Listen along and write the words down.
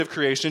of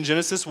creation,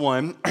 Genesis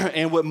 1,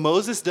 and what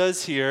Moses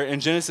does here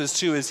in Genesis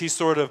 2 is he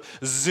sort of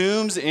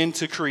zooms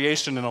into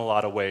creation in a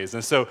lot of ways.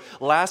 And so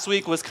last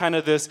week was kind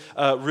of this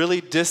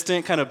really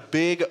distant, kind of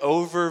big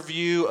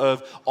overview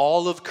of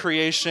all of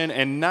creation,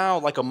 and now,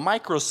 like a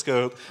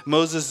microscope,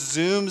 Moses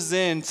zooms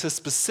in to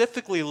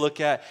specifically look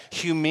at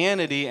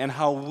humanity and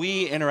how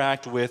we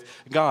interact with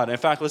God. In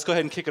fact, let's go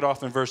ahead and kick it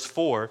off in verse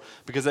 4,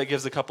 because that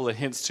gives a couple of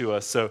hints to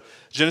us. So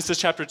Genesis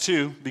chapter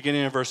 2,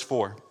 beginning in verse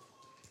 4.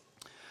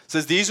 It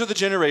says, "These are the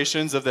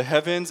generations of the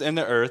heavens and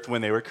the earth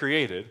when they were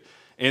created,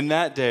 in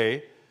that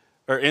day,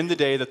 or in the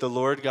day that the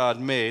Lord God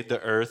made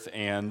the earth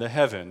and the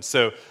heavens."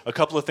 So a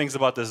couple of things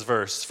about this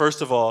verse.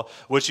 First of all,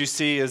 what you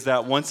see is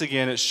that once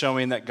again, it's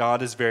showing that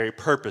God is very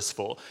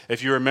purposeful.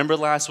 If you remember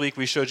last week,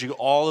 we showed you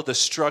all of the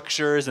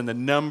structures and the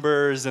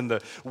numbers and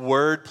the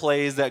word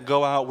plays that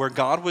go out where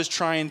God was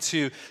trying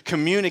to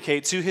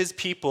communicate to his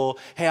people,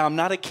 hey, I'm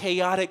not a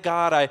chaotic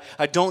God.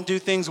 I don't do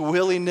things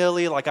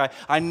willy-nilly. Like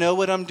I know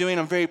what I'm doing.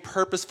 I'm very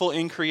purposeful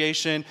in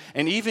creation.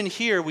 And even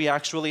here, we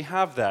actually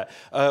have that.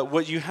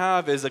 What you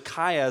have is a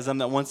chiasm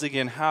that once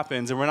again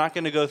happens, and we're not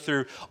going to go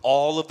through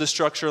all of the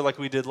structure like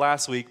we did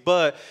last week,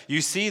 but you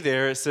see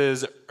there it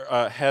says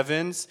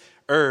heavens,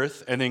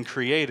 earth, and then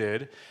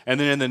created, and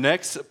then in the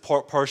next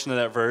portion of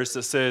that verse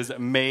it says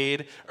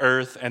made,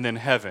 earth, and then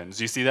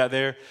heavens. You see that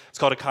there? It's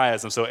called a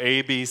chiasm, so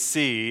A, B,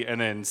 C, and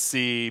then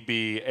C,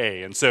 B,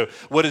 A. And so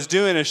what it's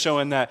doing is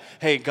showing that,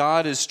 hey,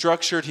 God is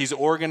structured, he's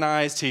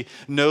organized, he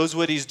knows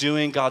what he's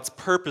doing, God's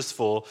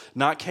purposeful,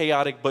 not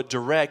chaotic, but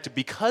direct.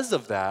 Because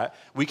of that,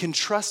 we can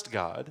trust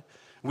God.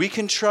 We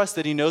can trust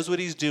that he knows what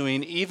he's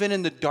doing. Even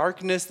in the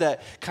darkness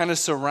that kind of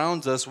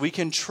surrounds us, we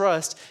can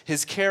trust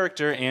his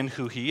character and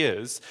who he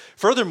is.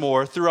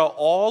 Furthermore, throughout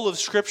all of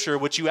Scripture,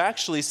 what you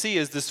actually see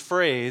is this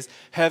phrase,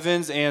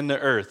 heavens and the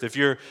earth. If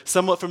you're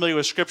somewhat familiar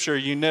with Scripture,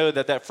 you know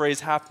that that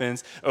phrase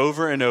happens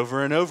over and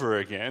over and over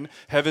again.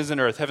 Heavens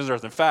and earth, heavens and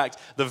earth. In fact,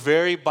 the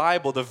very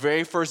Bible, the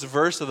very first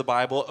verse of the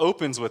Bible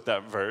opens with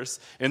that verse.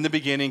 In the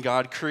beginning,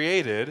 God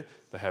created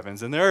the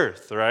heavens and the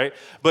earth, right?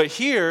 But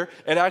here,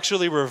 it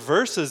actually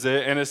reverses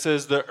it, and it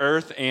says the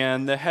earth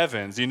and the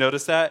heavens. You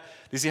notice that?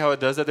 Do you see how it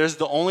does that? There's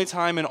the only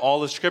time in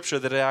all of Scripture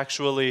that it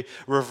actually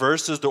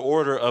reverses the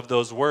order of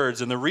those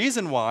words. And the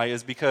reason why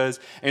is because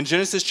in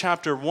Genesis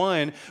chapter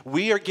 1,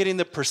 we are getting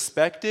the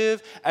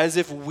perspective as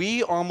if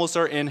we almost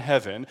are in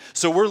heaven.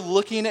 So we're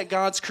looking at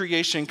God's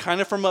creation kind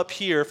of from up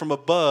here, from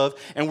above,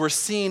 and we're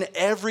seeing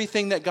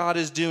everything that God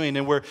is doing,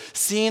 and we're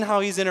seeing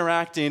how he's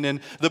interacting and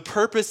the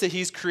purpose that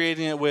he's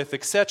creating it with,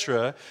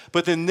 etc.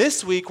 But then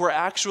this week, we're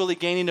actually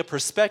gaining a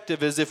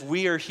perspective as if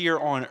we are here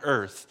on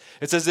earth.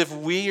 It's as if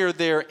we are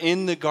there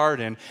in the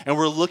garden, and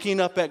we're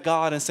looking up at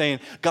God and saying,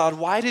 God,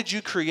 why did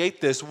you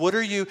create this? What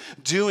are you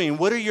doing?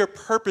 What are your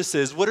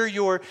purposes? What are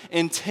your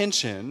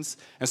intentions?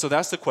 And so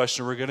that's the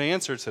question we're going to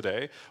answer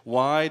today.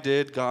 Why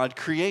did God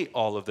create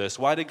all of this?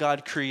 Why did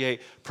God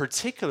create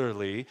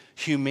particularly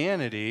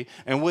humanity?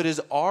 And what is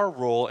our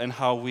role in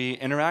how we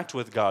interact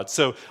with God?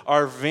 So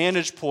our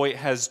vantage point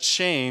has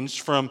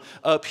changed from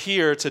up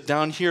here to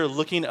down here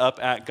looking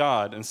up at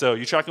God. And so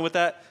you tracking with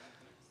that?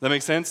 That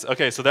makes sense?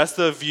 Okay, so that's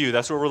the view.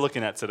 That's what we're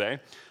looking at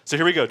today. So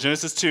here we go.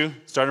 Genesis 2,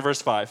 starting in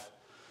verse 5.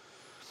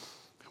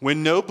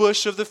 When no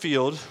bush of the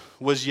field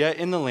was yet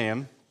in the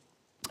land,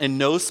 and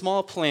no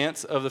small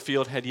plant of the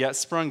field had yet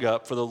sprung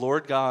up, for the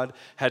Lord God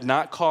had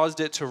not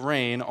caused it to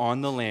rain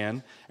on the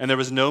land, and there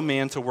was no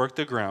man to work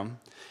the ground.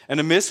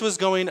 And a mist was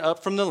going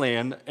up from the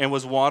land, and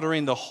was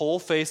watering the whole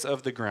face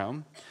of the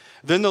ground.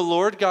 Then the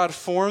Lord God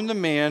formed the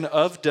man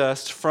of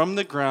dust from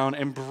the ground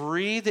and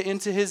breathed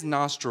into his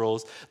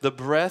nostrils the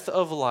breath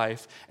of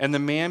life, and the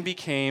man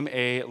became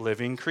a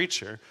living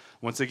creature.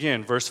 Once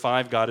again, verse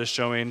 5, God is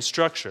showing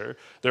structure.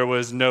 There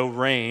was no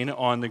rain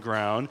on the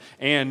ground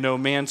and no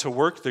man to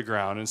work the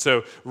ground. And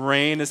so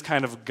rain is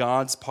kind of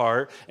God's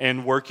part,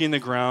 and working the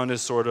ground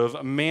is sort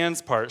of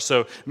man's part.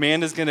 So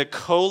man is going to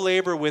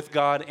co-labor with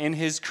God in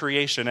his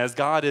creation. As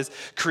God is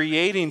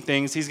creating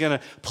things, he's going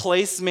to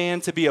place man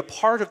to be a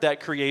part of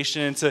that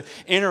creation and to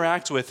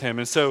interact with him.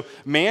 And so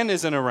man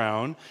isn't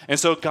around, and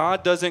so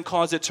God doesn't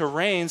cause it to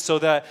rain so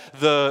that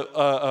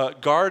the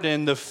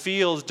garden, the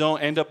fields don't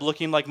end up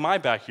looking like my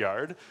backyard.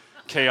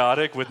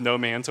 Chaotic with no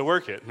man to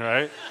work it,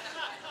 right?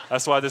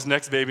 That's why this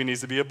next baby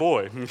needs to be a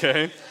boy,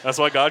 okay? That's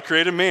why God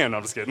created man.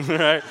 I'm just kidding,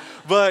 right?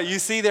 But you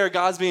see there,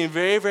 God's being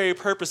very, very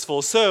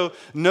purposeful. So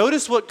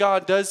notice what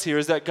God does here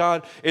is that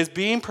God is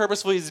being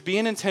purposeful, he's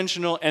being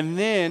intentional, and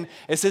then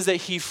it says that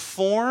he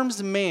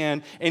forms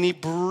man and he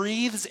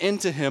breathes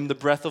into him the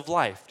breath of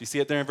life. Do you see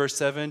it there in verse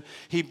 7?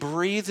 He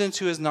breathes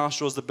into his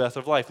nostrils the breath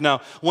of life.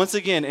 Now, once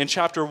again, in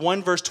chapter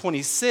 1, verse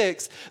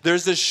 26,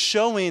 there's this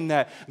showing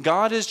that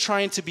God is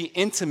trying to be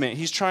intimate.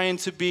 He's trying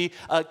to be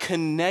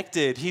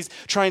connected. He's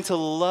trying to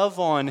love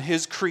on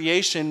his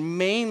creation,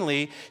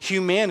 mainly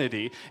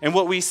humanity. And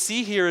what we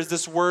see here is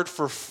this word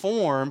for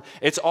form.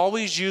 It's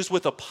always used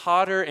with a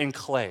potter and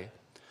clay.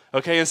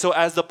 Okay, and so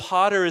as the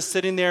potter is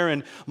sitting there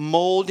and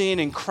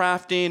molding and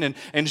crafting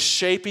and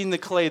shaping the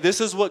clay,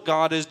 this is what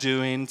God is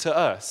doing to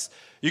us.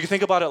 You can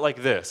think about it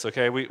like this,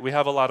 okay? We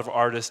have a lot of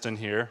artists in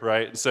here,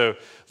 right? So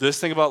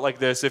just think about it like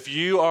this. If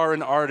you are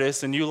an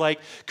artist and you like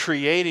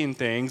creating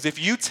things, if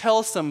you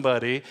tell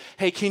somebody,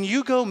 hey, can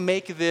you go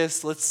make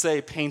this, let's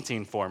say,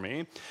 painting for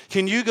me?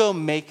 Can you go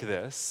make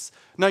this?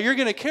 Now, you're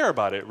going to care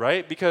about it,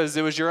 right? Because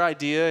it was your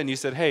idea and you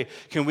said, hey,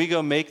 can we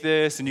go make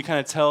this? And you kind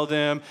of tell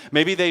them.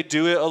 Maybe they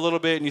do it a little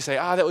bit and you say,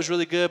 that was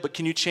really good, but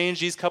can you change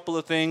these couple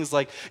of things?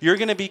 Like, you're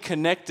going to be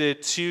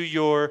connected to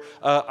your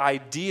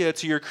idea,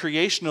 to your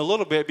creation a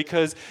little bit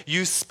because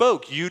you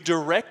spoke, you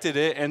directed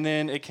it, and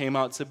then it came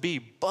out to be.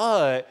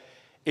 But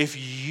if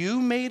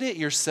you made it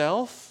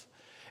yourself,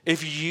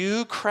 if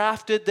you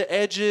crafted the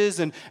edges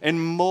and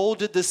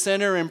molded the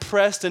center and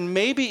pressed, and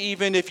maybe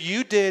even if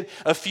you did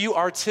a few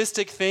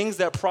artistic things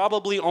that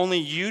probably only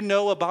you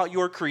know about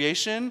your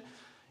creation,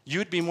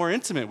 you'd be more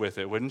intimate with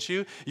it, wouldn't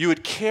you? You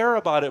would care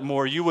about it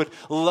more. You would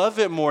love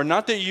it more.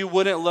 Not that you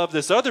wouldn't love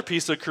this other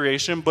piece of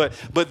creation, but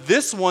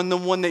this one, the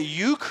one that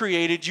you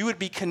created, you would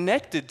be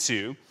connected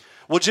to.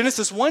 Well,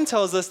 Genesis 1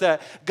 tells us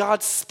that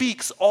God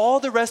speaks all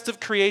the rest of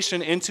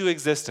creation into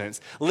existence.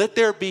 Let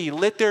there be,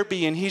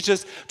 and he's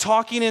just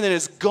talking and then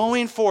it's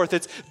going forth.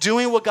 It's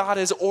doing what God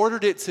has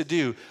ordered it to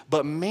do.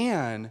 But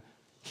man,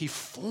 he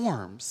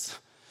forms.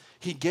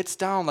 He gets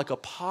down like a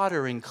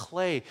potter in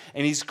clay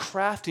and he's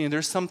crafting.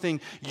 There's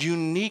something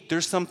unique.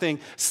 There's something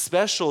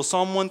special.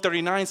 Psalm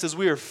 139 says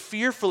we are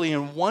fearfully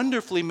and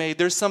wonderfully made.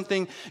 There's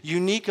something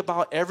unique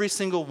about every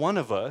single one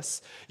of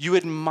us. You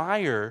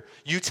admire,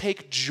 you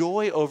take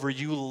joy over,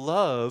 you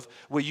love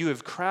what you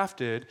have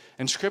crafted.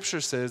 And Scripture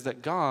says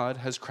that God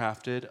has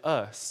crafted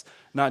us.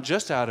 Not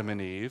just Adam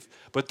and Eve,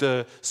 but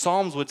the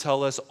Psalms would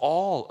tell us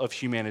all of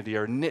humanity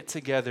are knit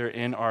together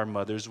in our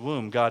mother's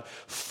womb. God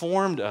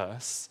formed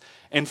us.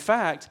 In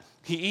fact,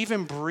 he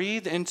even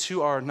breathed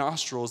into our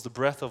nostrils the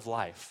breath of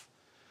life.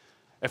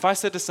 If I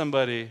said to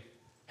somebody,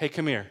 hey,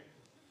 come here,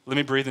 let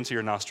me breathe into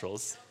your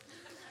nostrils,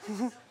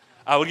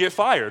 I would get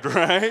fired,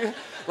 right?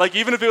 Like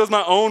even if it was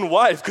my own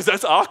wife, because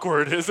that's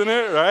awkward, isn't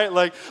it, right?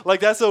 Like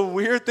that's a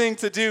weird thing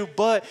to do,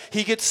 but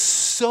he gets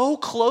so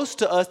close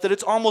to us that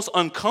it's almost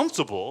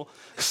uncomfortable,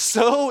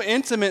 so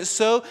intimate,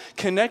 so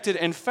connected.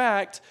 In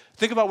fact,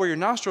 think about where your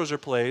nostrils are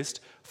placed.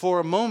 For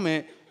a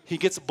moment, he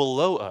gets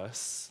below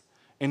us.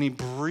 And he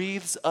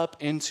breathes up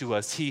into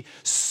us. He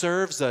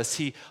serves us.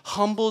 He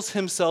humbles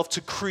himself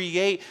to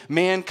create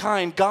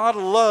mankind. God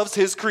loves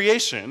his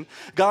creation.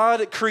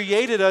 God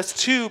created us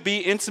to be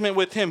intimate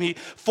with him. He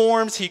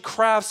forms, he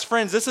crafts.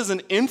 Friends, this is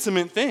an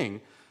intimate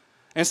thing.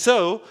 And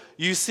so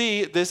you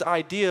see this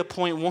idea,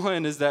 point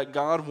one, is that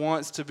God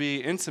wants to be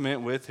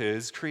intimate with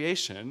his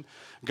creation.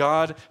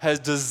 God has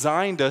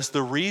designed us.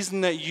 The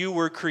reason that you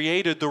were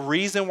created, the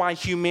reason why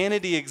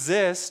humanity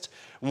exists,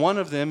 one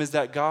of them is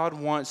that God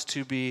wants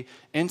to be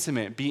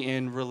intimate, be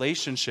in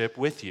relationship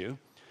with you.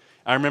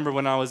 I remember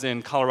when I was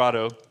in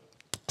Colorado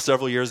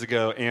several years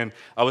ago, and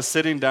I was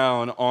sitting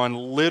down on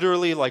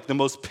literally like the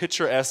most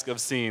picturesque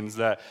of scenes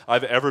that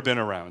I've ever been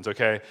around,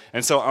 okay?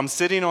 And so I'm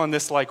sitting on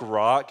this like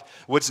rock,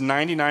 which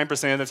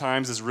 99% of the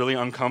times is really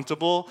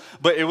uncomfortable,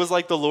 but it was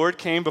like the Lord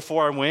came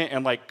before I went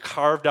and like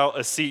carved out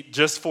a seat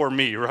just for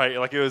me, right?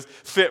 Like it was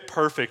fit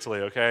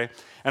perfectly, okay?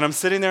 And I'm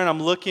sitting there and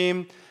I'm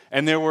looking,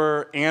 and there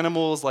were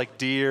animals like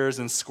deers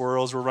and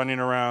squirrels were running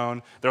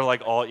around. They're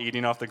like all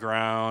eating off the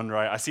ground,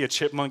 right? I see a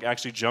chipmunk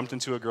actually jumped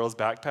into a girl's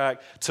backpack,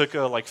 took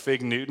a like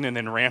Fig Newton, and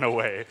then ran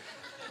away.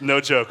 No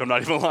joke, I'm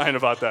not even lying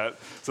about that.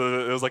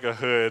 So it was like a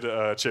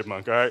hood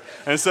chipmunk, all right?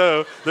 And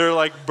so there are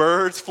like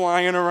birds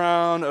flying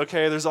around,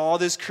 okay? There's all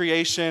this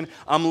creation.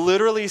 I'm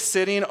literally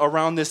sitting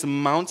around this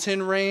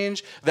mountain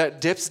range that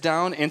dips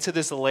down into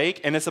this lake,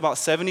 and it's about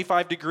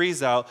 75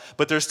 degrees out,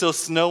 but there's still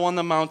snow on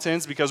the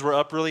mountains because we're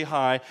up really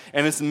high,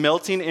 and it's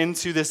melting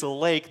into this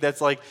lake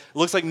that's like,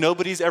 looks like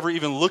nobody's ever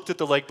even looked at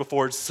the lake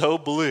before. It's so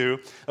blue,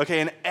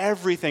 okay? And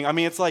everything, I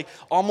mean, it's like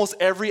almost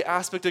every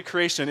aspect of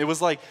creation. It was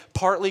like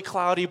partly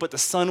cloudy, but the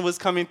sun was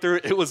coming through.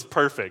 It was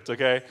perfect,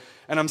 okay?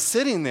 And I'm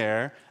sitting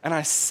there, and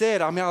I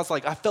was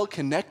like, I felt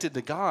connected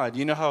to God.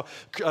 You know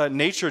how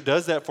nature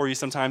does that for you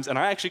sometimes, and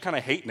I actually kind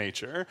of hate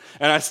nature,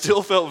 and I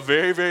still felt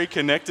very, very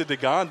connected to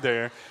God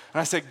there. And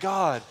I said,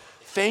 God,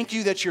 thank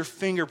you that your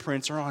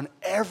fingerprints are on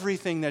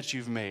everything that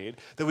you've made,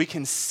 that we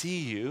can see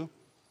you.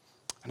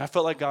 And I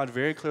felt like God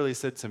very clearly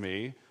said to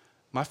me,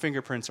 my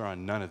fingerprints are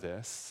on none of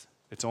this.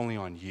 It's only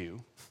on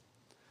you.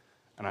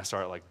 And I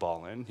started like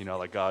bawling, you know,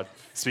 like God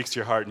speaks to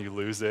your heart and you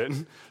lose it.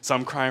 So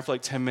I'm crying for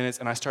like 10 minutes,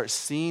 and I start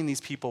seeing these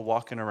people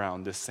walking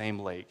around this same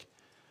lake.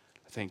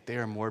 I think they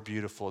are more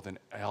beautiful than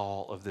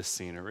all of this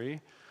scenery.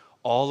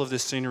 All of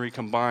this scenery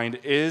combined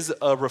is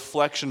a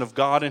reflection of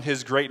God and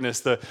his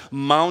greatness. The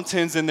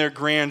mountains in their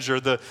grandeur,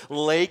 the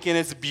lake in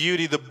its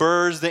beauty, the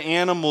birds, the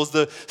animals,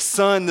 the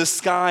sun, the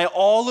sky,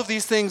 all of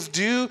these things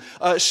do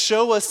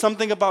show us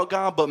something about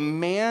God. But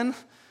man,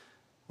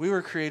 we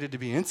were created to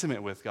be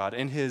intimate with God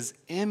in his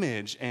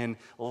image and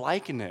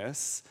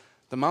likeness.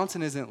 The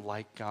mountain isn't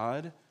like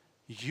God.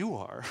 You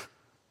are.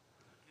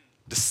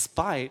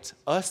 Despite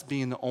us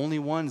being the only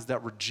ones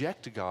that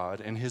reject God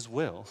and his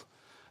will.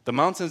 The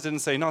mountains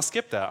didn't say, no,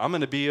 skip that. I'm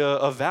going to be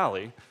a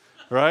valley.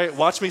 right?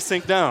 Watch me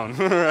sink down,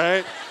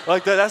 right?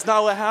 Like that's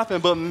not what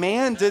happened, but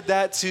man did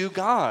that to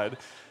God,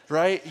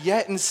 right?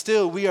 Yet and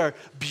still, we are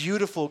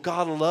beautiful.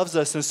 God loves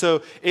us. And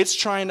so it's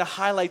trying to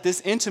highlight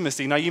this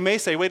intimacy. Now, you may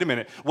say, wait a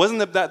minute,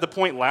 wasn't that the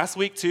point last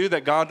week, too,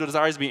 that God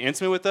desires to be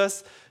intimate with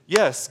us?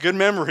 Yes, good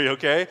memory,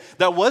 okay?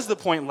 That was the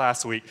point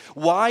last week.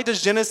 Why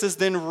does Genesis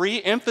then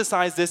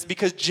re-emphasize this?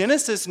 Because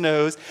Genesis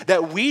knows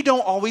that we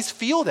don't always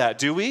feel that,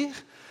 do we?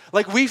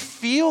 Like we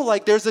feel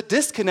like there's a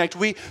disconnect.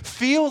 We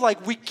feel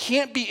like we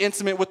can't be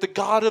intimate with the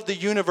God of the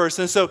universe.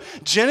 And so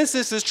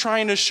Genesis is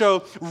trying to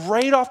show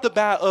right off the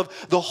bat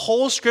of the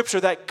whole scripture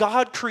that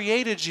God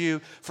created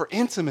you for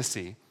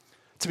intimacy,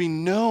 to be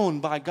known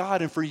by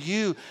God and for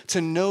you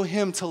to know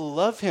him, to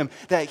love him,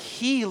 that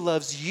he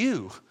loves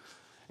you.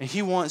 And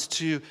he wants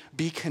to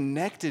be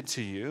connected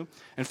to you.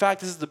 In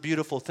fact, this is the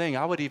beautiful thing.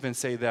 I would even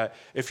say that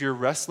if you're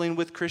wrestling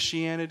with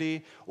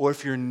Christianity or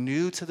if you're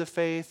new to the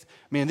faith,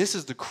 man, this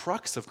is the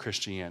crux of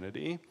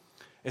Christianity.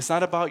 It's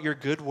not about your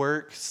good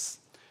works.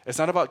 It's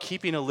not about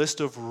keeping a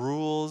list of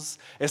rules.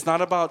 It's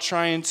not about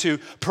trying to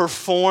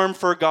perform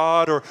for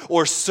God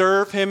or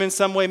serve him in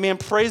some way. Man,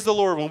 praise the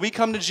Lord. When we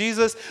come to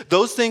Jesus,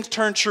 those things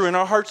turn true and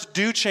our hearts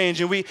do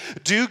change and we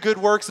do good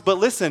works. But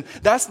listen,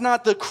 that's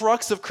not the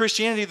crux of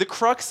Christianity. The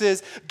crux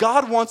is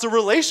God wants a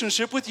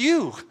relationship with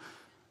you.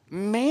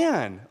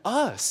 Man,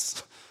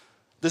 us.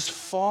 This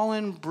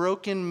fallen,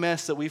 broken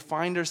mess that we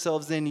find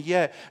ourselves in,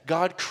 yet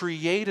God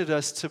created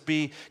us to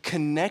be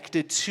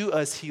connected to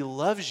us. He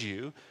loves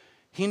you.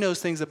 He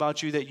knows things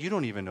about you that you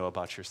don't even know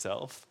about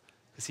yourself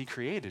because he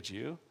created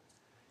you.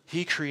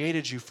 He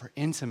created you for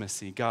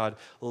intimacy. God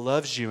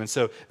loves you. And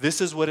so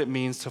this is what it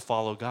means to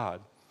follow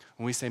God.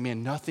 When we say,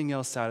 man, nothing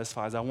else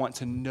satisfies. I want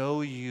to know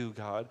you,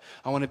 God.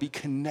 I want to be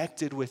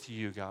connected with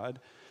you, God.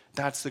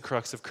 That's the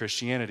crux of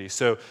Christianity.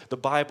 So the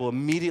Bible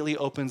immediately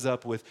opens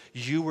up with,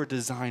 you were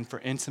designed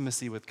for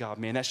intimacy with God.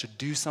 Man, that should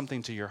do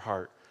something to your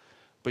heart.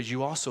 But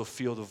you also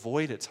feel the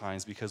void at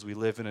times because we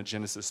live in a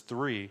Genesis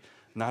 3,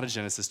 not a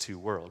Genesis 2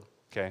 world.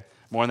 Okay,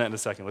 more on that in a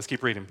second. Let's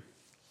keep reading.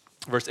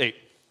 Verse 8.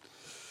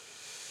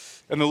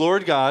 And the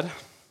Lord God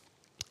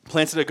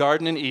planted a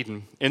garden in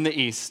Eden in the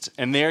east,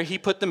 and there he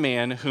put the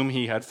man whom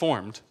he had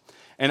formed.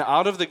 And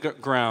out of the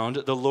ground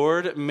the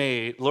Lord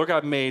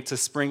God made to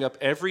spring up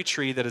every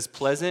tree that is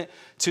pleasant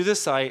to the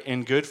sight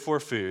and good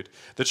for food.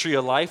 The tree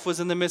of life was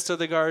in the midst of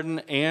the garden,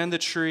 and the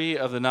tree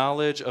of the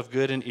knowledge of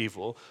good and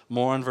evil.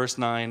 More on verse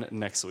 9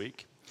 next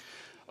week.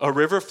 A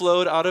river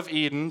flowed out of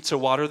Eden to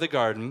water the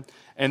garden,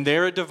 and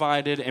there it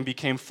divided and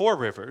became 4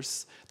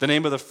 rivers. The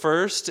name of the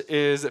first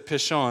is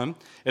Pishon.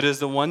 It is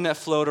the one that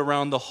flowed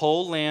around the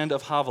whole land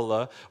of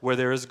Havilah, where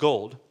there is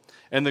gold.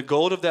 And the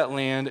gold of that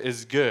land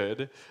is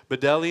good.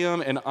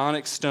 Bdellium and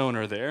onyx stone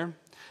are there.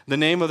 The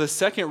name of the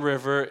second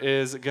river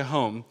is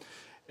Gihon.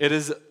 It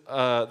is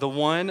the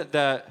one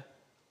that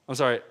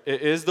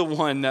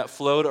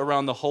flowed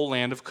around the whole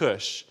land of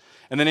Cush.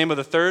 And the name of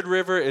the third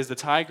river is the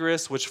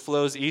Tigris, which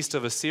flows east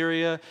of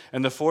Assyria.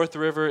 And the fourth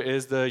river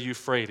is the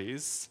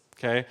Euphrates.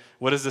 Okay,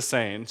 what is this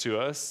saying to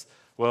us?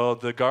 Well,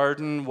 the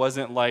garden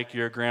wasn't like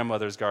your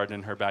grandmother's garden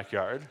in her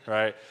backyard,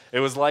 right? It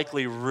was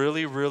likely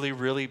really, really,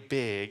 really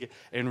big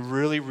and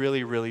really,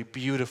 really, really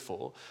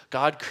beautiful.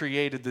 God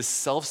created this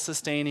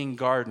self-sustaining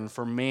garden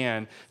for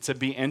man to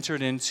be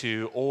entered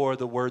into, or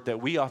the word that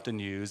we often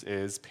use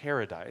is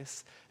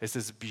paradise. It's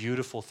this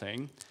beautiful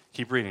thing.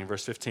 Keep reading,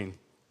 verse 15.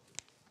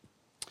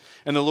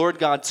 And the Lord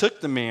God took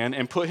the man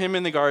and put him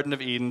in the Garden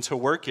of Eden to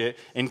work it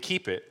and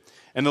keep it.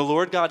 And the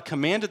Lord God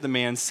commanded the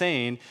man,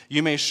 saying,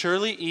 you may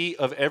surely eat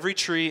of every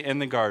tree in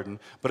the garden,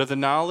 but of the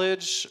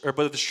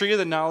tree of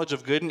the knowledge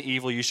of good and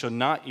evil you shall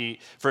not eat,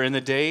 for in the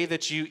day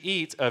that you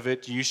eat of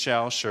it you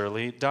shall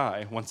surely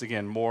die. Once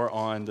again, more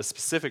on the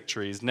specific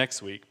trees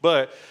next week.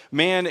 But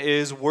man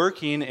is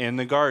working in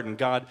the garden.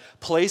 God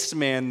placed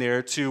man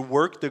there to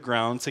work the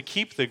ground, to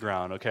keep the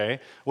ground,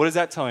 okay? What is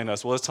that telling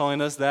us? Well, it's telling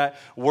us that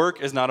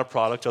work is not a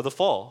product of the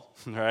fall.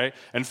 Right?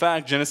 In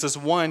fact, Genesis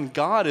 1,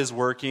 God is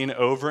working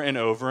over and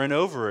over and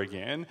over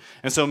again.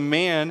 And so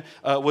man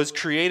was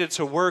created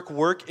to work.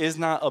 Work is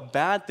not a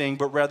bad thing,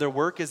 but rather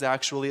work is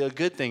actually a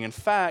good thing. In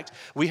fact,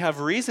 we have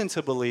reason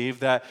to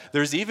believe that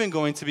there's even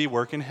going to be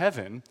work in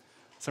heaven.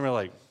 Some are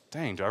like,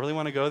 dang, do I really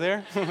want to go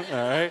there? All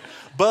right.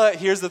 But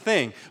here's the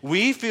thing.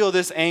 We feel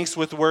this angst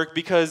with work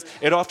because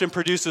it often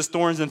produces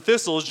thorns and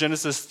thistles,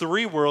 Genesis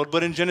 3 world.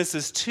 But in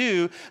Genesis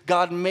 2,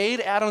 God made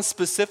Adam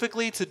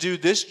specifically to do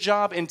this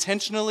job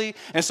intentionally.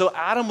 And so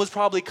Adam was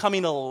probably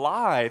coming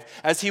alive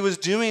as he was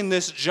doing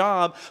this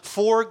job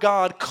for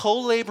God,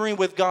 co-laboring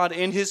with God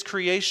in his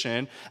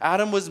creation.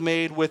 Adam was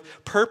made with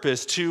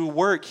purpose to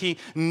work. He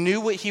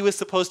knew what he was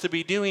supposed to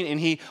be doing, and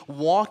he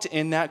walked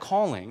in that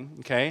calling.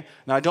 Okay.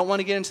 Now, I don't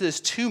want to get into this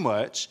too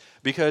much,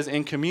 because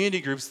in community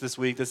groups this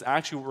week, that's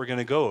actually what we're going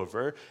to go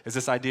over, is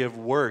this idea of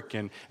work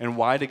and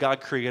why did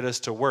God create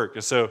us to work.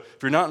 And so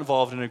if you're not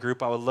involved in a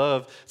group, I would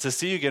love to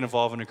see you get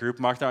involved in a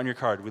group. Mark that on your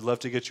card. We'd love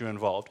to get you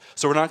involved.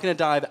 So we're not going to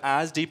dive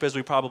as deep as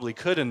we probably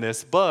could in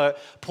this, but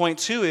point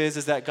 2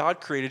 is that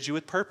God created you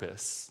with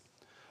purpose.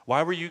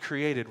 Why were you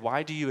created?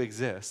 Why do you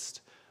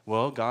exist?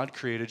 Well, God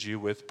created you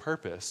with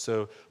purpose.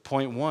 So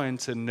point one,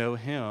 to know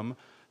him,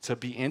 to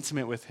be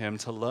intimate with him,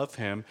 to love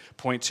him.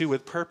 Point two,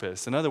 with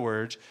purpose. In other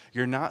words,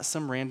 you're not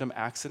some random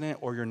accident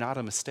or you're not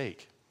a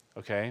mistake,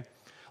 okay?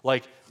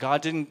 Like,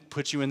 God didn't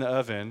put you in the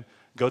oven,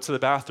 go to the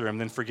bathroom,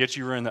 then forget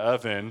you were in the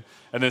oven,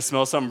 and then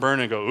smell something burn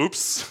and go,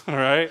 oops, all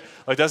right?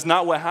 Like, that's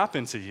not what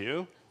happened to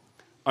you.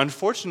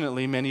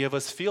 Unfortunately, many of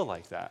us feel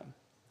like that.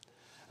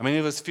 Many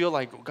of us feel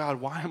like,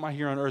 God, why am I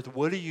here on earth?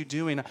 What are you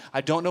doing?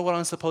 I don't know what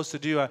I'm supposed to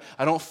do.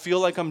 I don't feel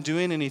like I'm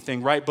doing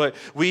anything, right? But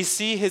we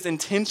see his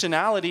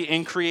intentionality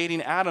in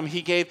creating Adam.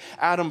 He gave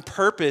Adam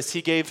purpose.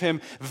 He gave him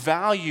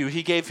value.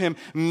 He gave him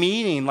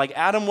meaning. Like,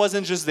 Adam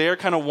wasn't just there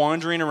kind of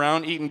wandering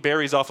around eating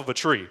berries off of a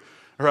tree,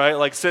 right?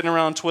 Like sitting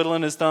around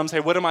twiddling his thumbs. Hey,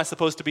 what am I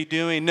supposed to be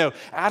doing? No,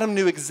 Adam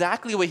knew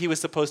exactly what he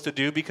was supposed to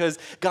do because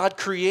God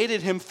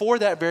created him for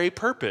that very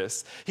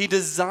purpose. He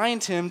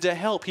designed him to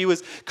help. He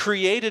was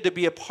created to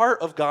be a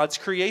part of God's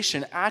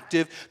creation,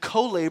 active,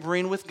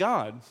 co-laboring with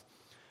God.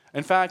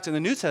 In fact, in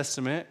the New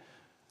Testament,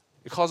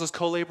 it calls us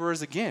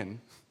co-laborers again.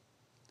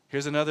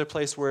 Here's another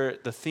place where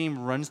the theme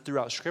runs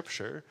throughout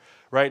Scripture.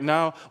 Right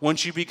now,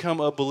 once you become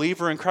a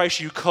believer in Christ,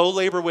 you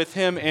co-labor with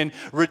him in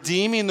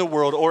redeeming the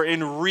world or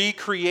in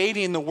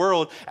recreating the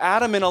world.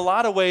 Adam, in a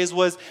lot of ways,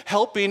 was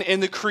helping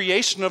in the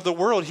creation of the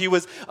world. He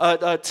was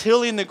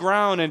tilling the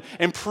ground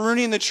and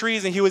pruning the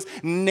trees, and he was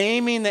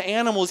naming the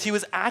animals. He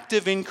was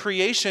active in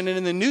creation. And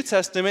in the New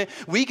Testament,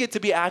 we get to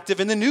be active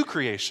in the new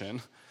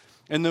creation.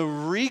 And the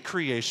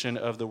recreation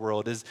of the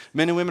world as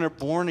men and women are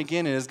born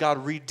again and as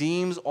God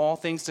redeems all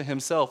things to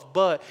himself.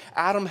 But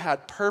Adam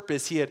had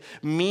purpose, he had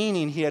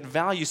meaning, he had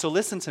value. So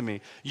listen to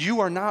me, you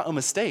are not a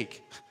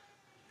mistake.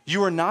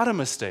 You are not a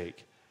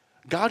mistake.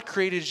 God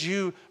created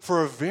you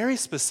for a very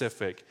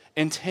specific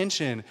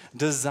intention,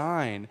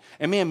 design.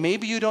 And man,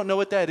 maybe you don't know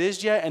what that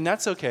is yet, and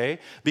that's okay,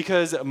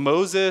 because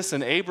Moses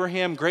and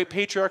Abraham, great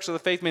patriarchs of the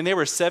faith, man, they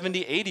were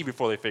 70, 80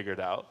 before they figured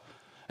it out.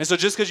 And so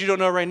just because you don't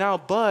know right now,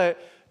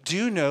 but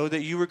do know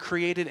that you were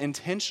created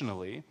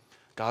intentionally.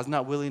 God's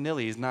not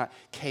willy-nilly. He's not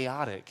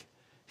chaotic.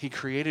 He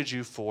created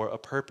you for a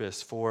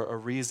purpose, for a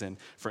reason,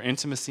 for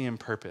intimacy and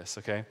purpose,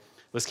 okay?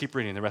 Let's keep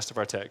reading the rest of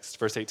our text.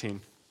 Verse 18.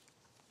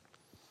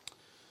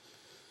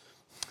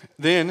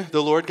 Then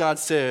the Lord God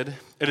said,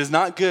 "It is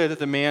not good that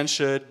the man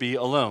should be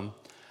alone.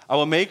 I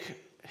will make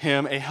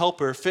him a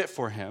helper fit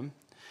for him."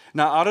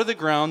 Now out of the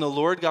ground the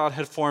Lord God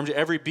had formed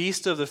every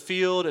beast of the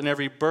field and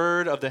every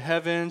bird of the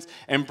heavens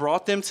and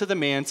brought them to the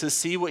man to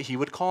see what he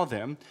would call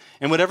them.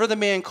 And whatever the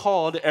man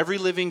called every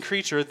living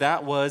creature,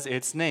 that was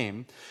its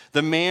name.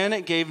 The man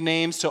gave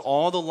names to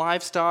all the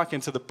livestock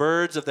and to the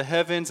birds of the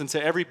heavens and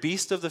to every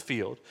beast of the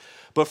field.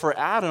 But for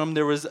Adam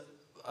there was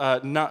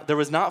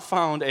not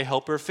found a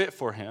helper fit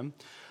for him.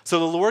 So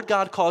the Lord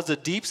God caused a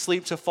deep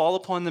sleep to fall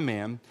upon the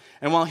man,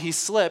 and while he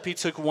slept, he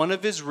took one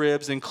of his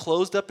ribs and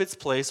closed up its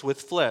place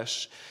with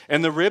flesh.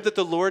 And the rib that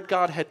the Lord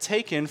God had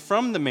taken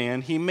from the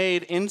man, he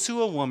made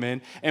into a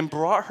woman and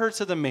brought her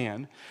to the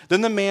man. Then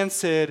the man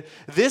said,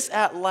 "This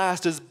at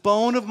last is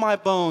bone of my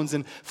bones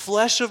and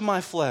flesh of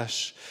my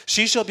flesh.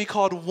 She shall be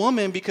called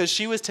woman because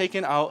she was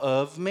taken out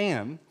of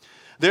man.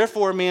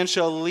 Therefore, a man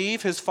shall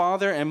leave his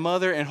father and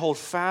mother and hold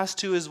fast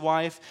to his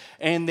wife,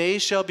 and they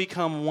shall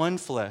become one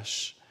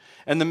flesh.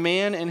 And the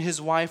man and his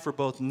wife were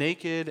both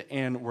naked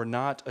and were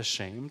not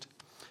ashamed."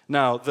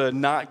 Now, the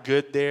not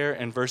good there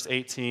in verse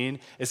 18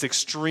 is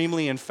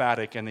extremely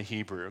emphatic in the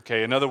Hebrew,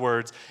 okay? In other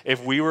words,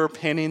 if we were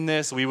penning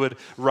this, we would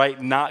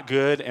write not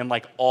good in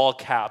like all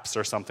caps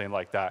or something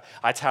like that.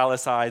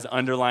 Italicize,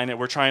 underline it.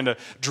 We're trying to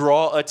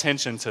draw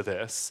attention to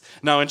this.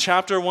 Now, in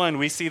chapter 1,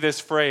 we see this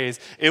phrase,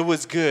 "It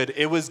was good,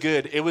 it was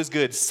good, it was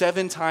good,"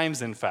 7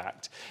 times, in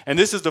fact. And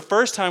this is the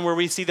first time where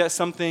we see that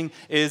something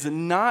is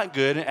not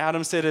good, and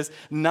Adam said it's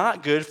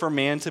not good for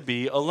man to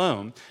be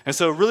alone. And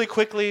so really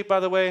quickly, by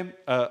the way,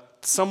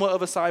 somewhat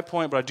of a side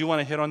point, but I do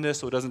want to hit on this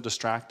so it doesn't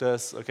distract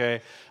us,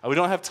 okay? We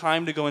don't have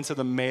time to go into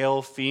the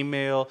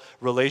male-female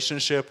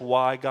relationship,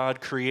 why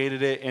God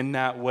created it in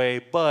that way,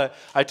 but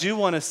I do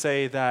want to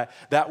say that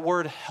that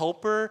word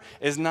helper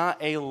is not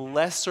a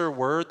lesser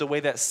word the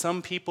way that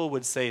some people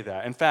would say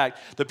that. In fact,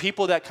 the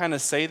people that kind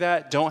of say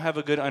that don't have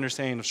a good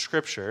understanding of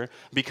Scripture,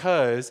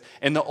 because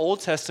in the Old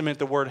Testament,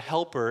 the word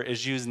helper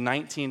is used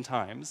 19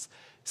 times.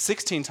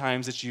 16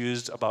 times it's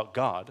used about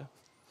God.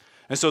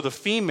 And so the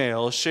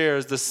female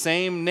shares the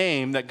same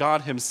name that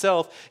God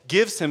himself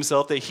gives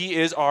himself, that he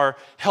is our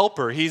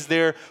helper. He's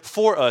there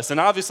for us. And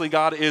obviously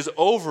God is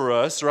over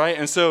us, right?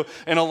 And so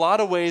in a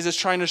lot of ways it's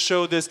trying to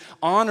show this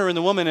honor in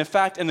the woman. In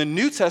fact, in the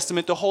New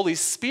Testament, the Holy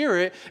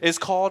Spirit is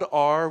called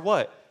our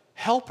what?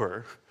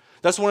 Helper.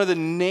 That's one of the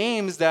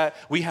names that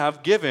we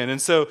have given.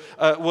 And so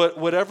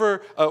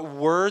whatever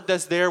word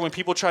that's there, when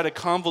people try to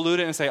convolute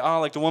it and say, oh,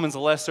 like the woman's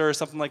lesser or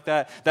something like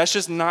that, that's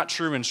just not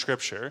true in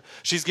Scripture.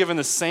 She's given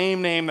the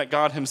same name that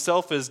God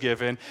himself is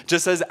given,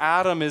 just as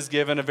Adam is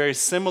given a very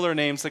similar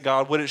name to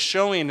God. What it's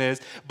showing is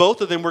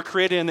both of them were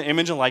created in the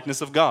image and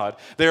likeness of God.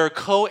 They are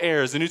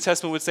co-heirs. The New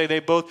Testament would say they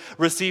both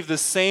receive the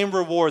same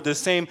reward, the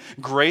same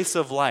grace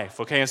of life.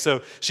 Okay, and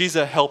so she's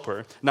a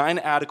helper, not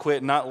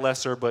inadequate, not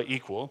lesser, but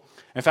equal.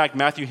 In fact,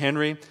 Matthew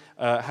Henry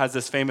has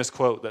this famous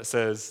quote that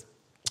says,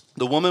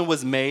 "The woman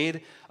was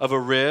made of a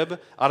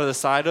rib out of the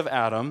side of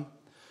Adam,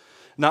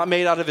 not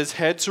made out of his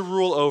head to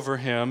rule over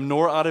him,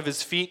 nor out of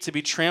his feet to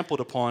be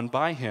trampled upon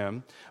by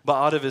him, but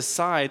out of his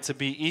side to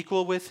be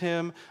equal with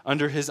him,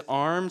 under his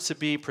arm to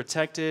be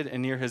protected,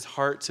 and near his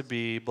heart to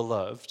be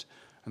beloved."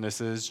 And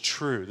this is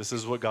true. This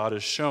is what God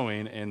is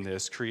showing in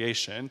this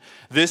creation.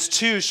 This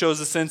too shows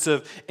a sense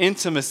of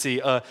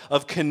intimacy,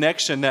 of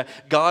connection,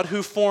 that God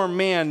who formed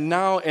man,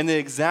 now in the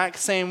exact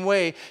same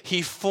way,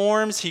 he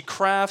forms, he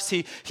crafts,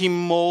 he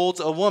molds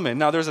a woman.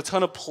 Now there's a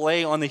ton of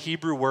play on the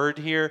Hebrew word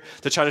here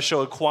to try to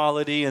show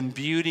equality and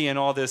beauty and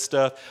all this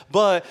stuff.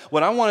 But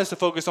what I want us to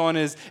focus on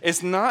is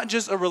it's not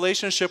just a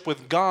relationship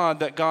with God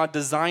that God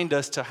designed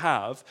us to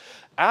have.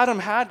 Adam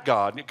had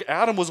God.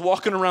 Adam was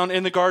walking around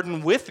in the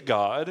garden with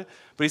God,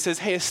 but he says,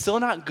 hey, it's still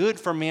not good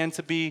for man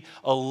to be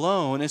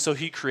alone, and so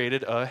he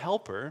created a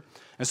helper.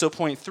 And so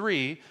point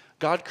 3,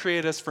 God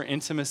created us for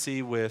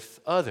intimacy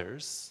with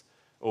others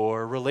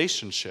or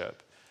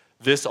relationship.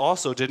 This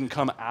also didn't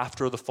come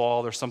after the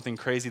fall or something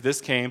crazy.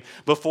 This came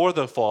before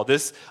the fall.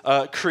 This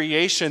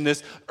creation,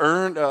 this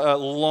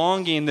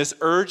longing, this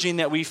urging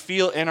that we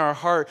feel in our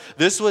heart,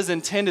 this was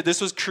intended,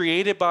 this was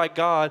created by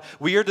God.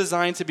 We are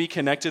designed to be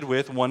connected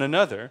with one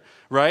another,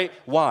 right?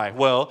 Why?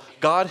 Well,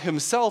 God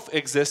himself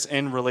exists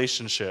in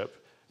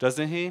relationship,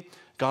 doesn't he?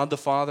 God the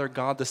Father,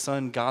 God the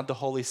Son, God the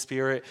Holy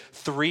Spirit,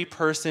 3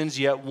 persons,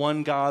 yet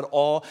one God,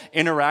 all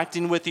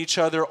interacting with each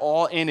other,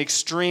 all in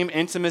extreme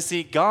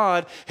intimacy.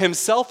 God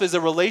himself is a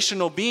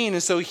relational being,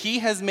 and so he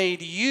has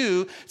made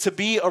you to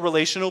be a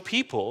relational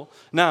people.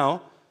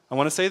 Now, I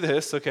want to say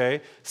this,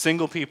 okay?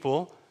 Single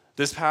people,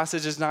 this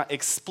passage is not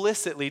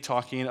explicitly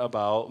talking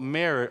about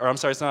marriage, or I'm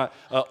sorry, it's not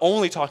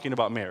only talking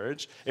about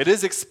marriage. It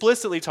is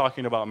explicitly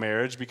talking about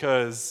marriage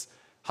because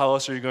how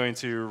else are you going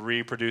to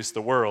reproduce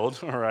the world,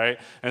 all right?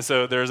 And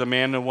so there's a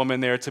man and a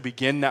woman there to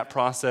begin that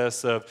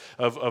process of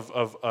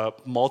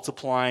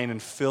multiplying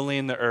and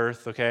filling the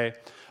earth, okay?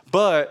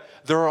 But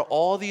there are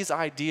all these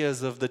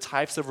ideas of the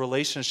types of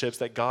relationships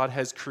that God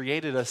has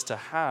created us to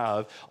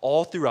have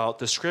all throughout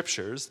the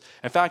Scriptures.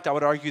 In fact, I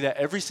would argue that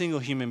every single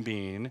human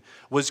being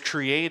was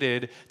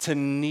created to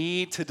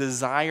need, to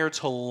desire,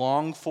 to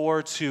long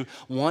for, to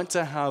want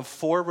to have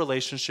 4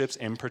 relationships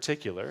in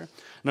particular.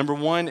 Number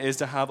 1 is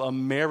to have a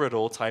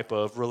marital type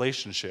of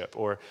relationship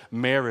or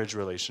marriage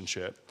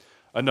relationship.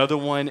 Another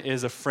one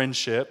is a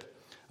friendship.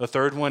 The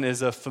third one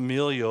is a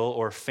familial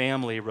or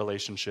family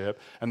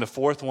relationship. And the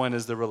fourth one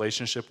is the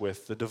relationship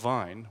with the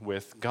divine,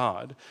 with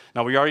God.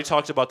 Now, we already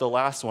talked about the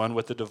last one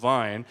with the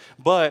divine,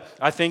 but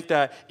I think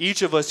that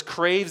each of us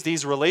craves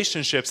these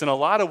relationships in a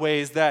lot of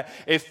ways that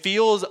it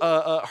feels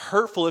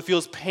hurtful, it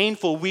feels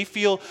painful. We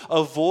feel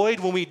a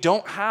void when we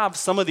don't have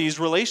some of these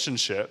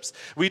relationships.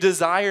 We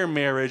desire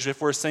marriage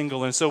if we're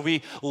single, and so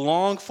we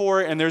long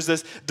for it, and there's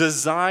this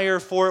desire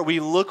for it. We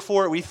look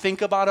for it. We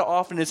think about it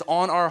often. It's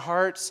on our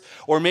hearts.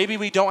 Or maybe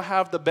we don't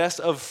have the best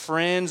of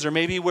friends, or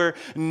maybe we're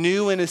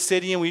new in a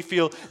city and we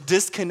feel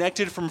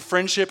disconnected from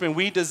friendship and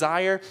we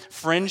desire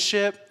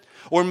friendship.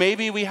 Or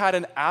maybe we had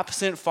an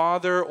absent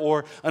father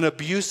or an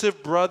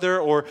abusive brother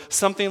or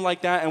something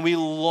like that, and we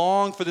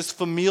long for this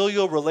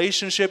familial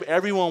relationship.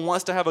 Everyone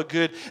wants to have a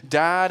good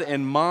dad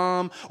and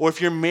mom. Or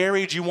if you're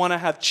married, you want to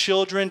have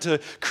children to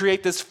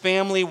create this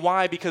family.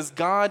 Why? Because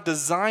God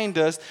designed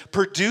us,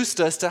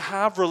 produced us to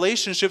have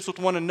relationships with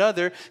one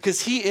another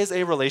because he is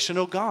a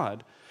relational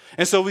God.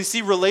 And so we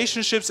see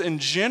relationships in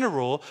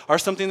general are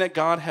something that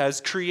God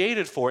has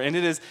created for, and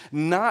it is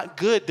not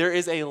good. There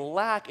is a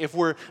lack if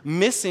we're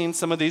missing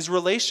some of these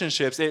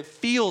relationships. It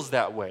feels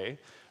that way,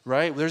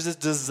 right? There's this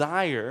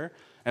desire,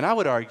 and I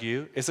would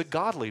argue it's a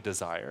godly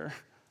desire.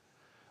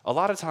 A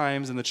lot of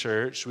times in the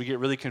church, we get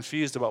really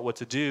confused about what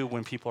to do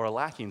when people are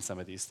lacking some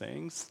of these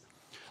things.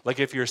 Like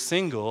if you're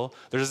single,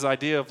 there's this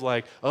idea of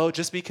like, oh,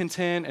 just be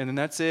content, and then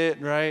that's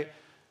it, right?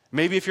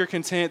 Maybe if you're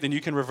content, then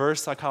you can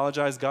reverse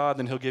psychologize God,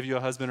 then he'll give you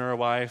a husband or a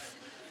wife,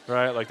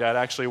 right? Like that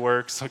actually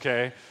works,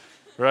 okay?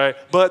 Right?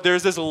 But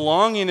there's this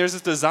longing, there's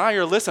this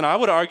desire. Listen, I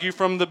would argue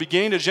from the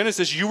beginning of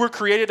Genesis, you were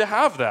created to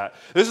have that.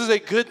 This is a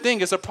good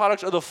thing. It's a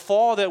product of the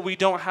fall that we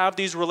don't have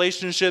these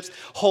relationships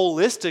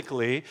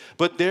holistically,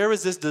 but there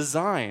is this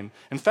design.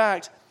 In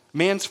fact,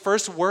 man's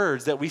first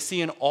words that we see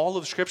in all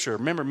of Scripture,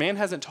 remember, man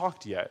hasn't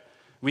talked yet.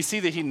 We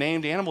see that he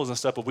named animals and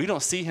stuff, but we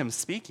don't see him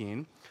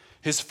speaking.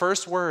 His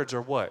first words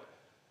are what?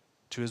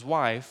 To his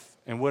wife,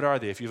 and what are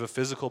they? If you have a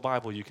physical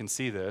Bible, you can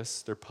see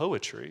this. They're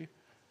poetry.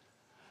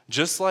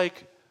 Just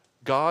like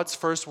God's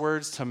first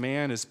words to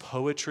man is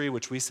poetry,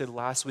 which we said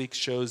last week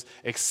shows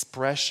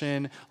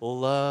expression,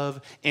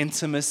 love,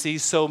 intimacy.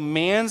 So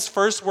man's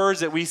first words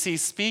that we see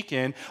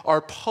speaking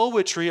are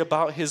poetry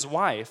about his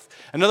wife.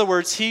 In other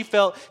words, he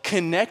felt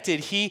connected.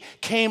 He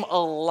came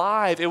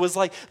alive. It was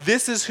like,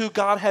 this is who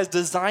God has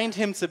designed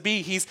him to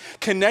be. He's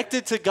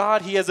connected to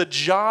God. He has a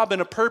job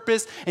and a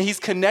purpose, and he's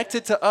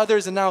connected to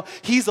others, and now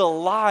he's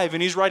alive,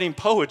 and he's writing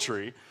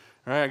poetry.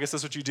 Right? I guess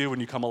that's what you do when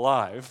you come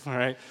alive,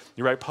 right?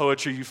 You write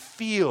poetry, you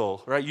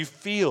feel, right? You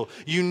feel.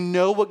 You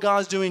know what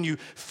God's doing, you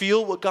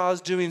feel what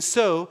God's doing.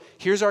 So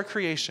here's our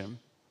creation: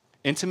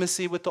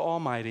 intimacy with the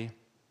Almighty,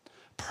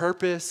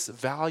 purpose,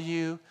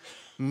 value,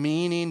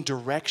 meaning,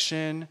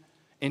 direction,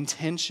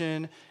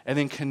 intention, and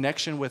then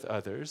connection with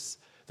others.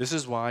 This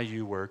is why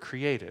you were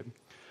created.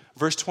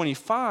 Verse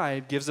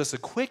 25 gives us a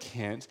quick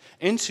hint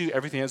into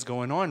everything that's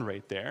going on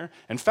right there.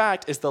 In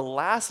fact, it's the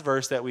last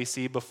verse that we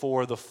see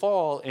before the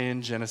fall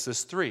in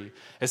Genesis 3.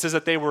 It says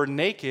that they were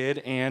naked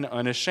and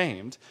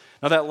unashamed.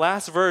 Now, that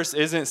last verse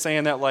isn't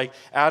saying that like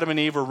Adam and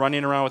Eve were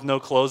running around with no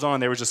clothes on.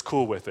 They were just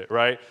cool with it,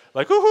 right?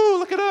 Like, woohoo,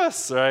 look at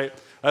us, right?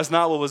 That's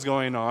not what was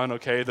going on,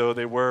 okay, though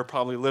they were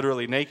probably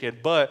literally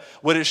naked. But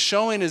what it's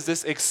showing is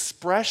this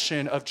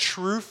expression of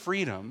true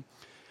freedom.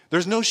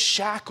 There's no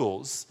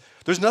shackles.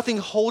 There's nothing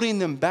holding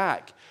them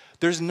back.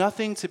 There's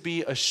nothing to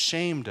be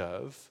ashamed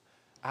of.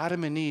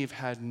 Adam and Eve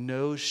had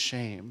no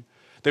shame.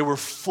 They were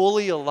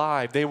fully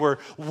alive. They were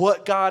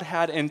what God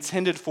had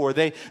intended for.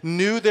 They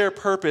knew their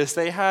purpose.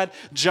 They had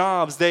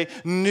jobs. They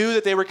knew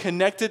that they were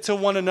connected to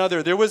one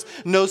another. There was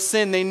no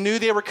sin. They knew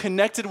they were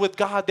connected with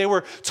God. They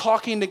were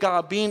talking to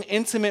God, being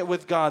intimate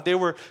with God. They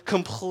were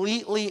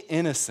completely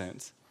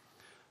innocent.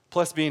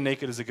 Plus, being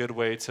naked is a good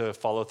way to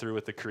follow through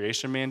with the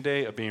creation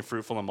mandate of being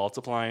fruitful and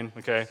multiplying,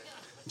 okay?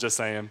 Just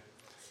saying.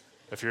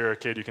 If you're a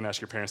kid, you can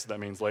ask your parents what that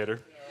means later.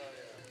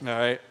 All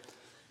right?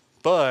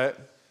 But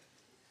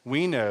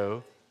we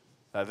know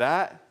that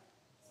that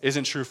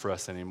isn't true for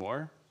us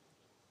anymore.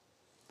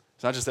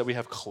 It's not just that we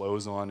have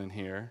clothes on in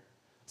here.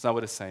 It's not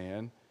what it's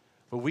saying.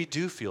 But we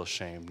do feel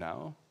shame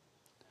now.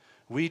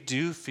 We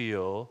do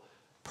feel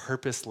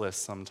purposeless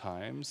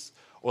sometimes,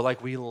 or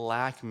like we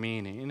lack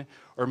meaning,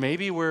 or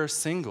maybe we're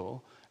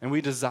single and we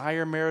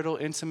desire marital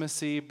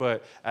intimacy,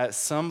 but at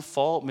some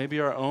fault, maybe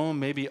our own,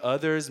 maybe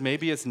others,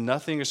 maybe it's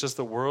nothing, it's just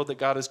the world that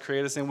God has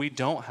created us in, we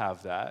don't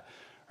have that.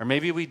 Or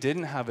maybe we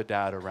didn't have a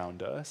dad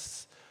around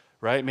us,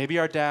 right? Maybe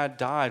our dad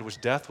died,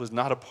 which death was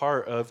not a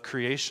part of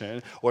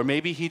creation. Or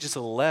maybe he just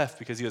left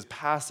because he was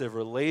passive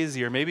or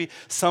lazy, or maybe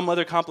some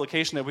other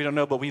complication that we don't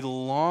know, but we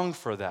long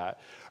for that.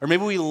 Or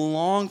maybe we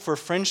long for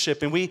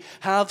friendship, and we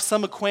have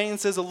some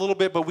acquaintances a little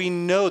bit, but we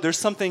know there's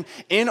something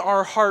in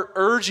our heart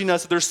urging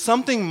us that there's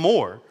something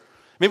more.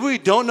 Maybe we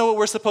don't know what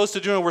we're supposed to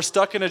do, and we're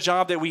stuck in a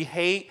job that we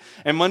hate,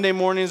 and Monday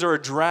mornings are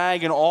a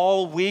drag, and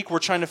all week we're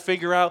trying to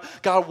figure out,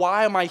 God,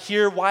 why am I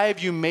here? Why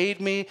have you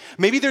made me?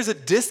 Maybe there's a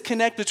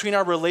disconnect between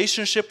our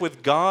relationship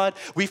with God.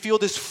 We feel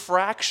this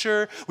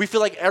fracture. We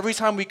feel like every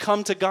time we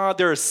come to God,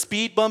 there are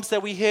speed bumps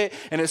that we hit,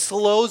 and it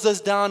slows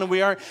us down, and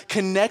we aren't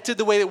connected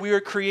the way that we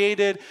were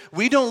created.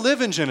 We don't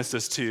live in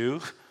Genesis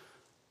 2.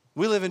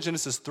 We live in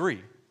Genesis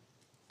 3.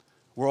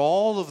 Where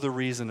all of the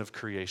reason of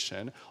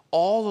creation,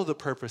 all of the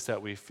purpose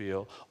that we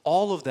feel,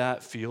 all of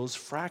that feels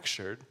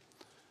fractured,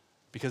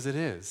 because it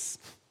is.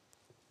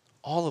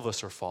 All of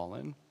us are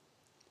fallen.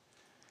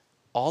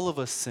 All of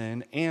us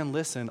sin, and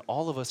listen,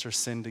 all of us are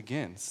sinned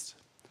against.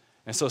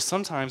 And so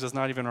sometimes it's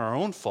not even our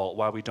own fault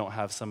why we don't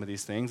have some of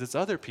these things. It's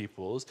other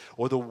people's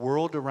or the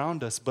world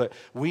around us. But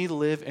we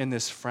live in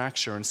this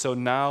fracture. And so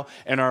now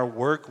in our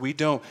work, we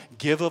don't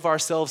give of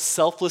ourselves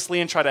selflessly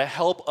and try to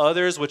help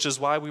others, which is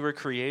why we were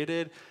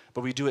created.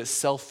 But we do it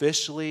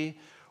selfishly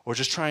or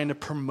just trying to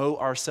promote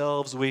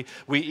ourselves. We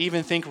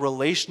even think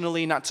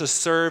relationally, not to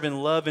serve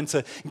and love and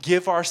to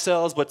give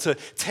ourselves, but to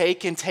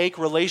take and take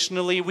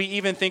relationally. We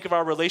even think of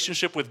our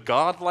relationship with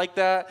God like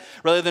that.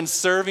 Rather than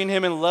serving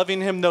him and loving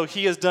him, though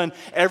he has done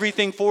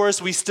everything for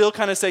us, we still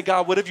kind of say,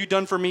 God, what have you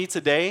done for me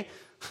today?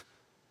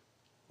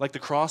 Like the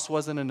cross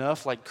wasn't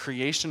enough, like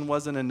creation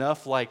wasn't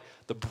enough, like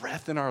the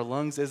breath in our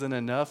lungs isn't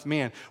enough.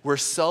 Man, we're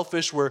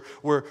selfish, we're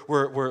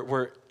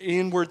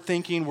inward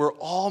thinking, we're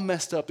all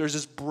messed up. There's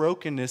this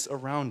brokenness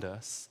around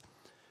us.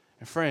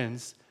 And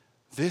friends,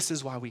 this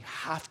is why we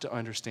have to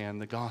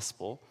understand the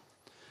gospel.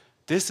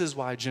 This is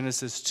why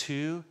Genesis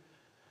 2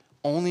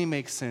 only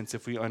makes sense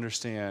if we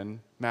understand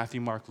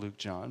Matthew, Mark, Luke,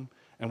 John,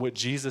 and what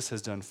Jesus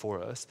has done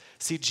for us.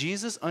 See,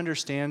 Jesus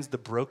understands the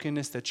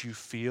brokenness that you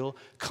feel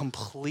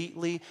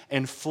completely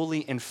and fully.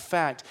 In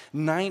fact,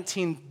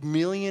 19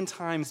 million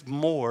times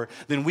more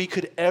than we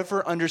could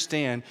ever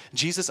understand.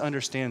 Jesus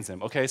understands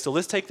them. Okay, so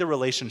let's take the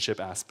relationship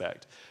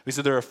aspect. We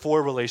said there are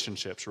 4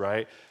 relationships,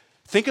 right?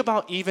 Think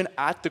about even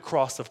at the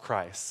cross of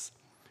Christ.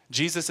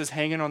 Jesus is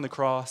hanging on the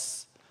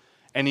cross,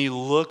 and he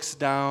looks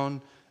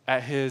down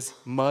at his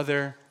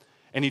mother,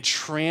 and he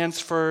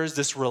transfers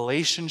this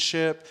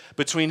relationship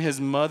between his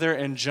mother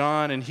and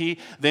John, and he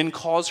then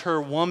calls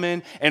her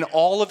woman, and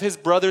all of his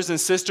brothers and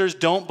sisters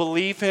don't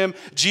believe him.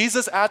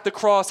 Jesus at the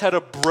cross had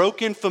a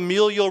broken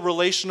familial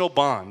relational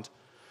bond.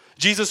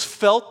 Jesus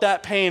felt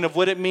that pain of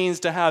what it means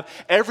to have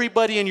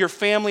everybody in your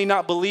family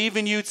not believe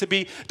in you, to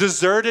be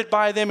deserted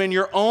by them, and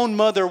your own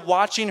mother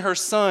watching her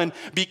son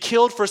be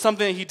killed for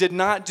something that he did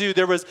not do.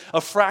 There was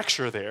a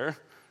fracture there.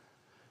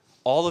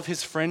 All of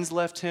his friends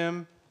left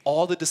him,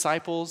 all the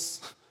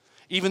disciples,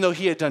 even though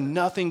he had done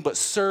nothing but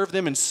serve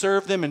them and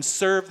serve them and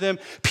serve them.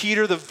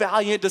 Peter, the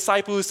valiant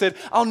disciple who said,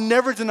 "I'll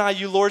never deny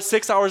you, Lord,"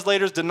 6 hours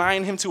later is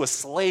denying him to a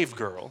slave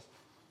girl.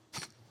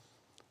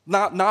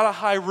 Not a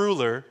high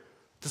ruler,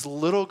 this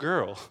little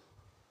girl.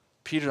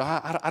 Peter,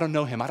 I don't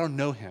know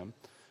him,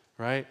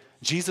 right?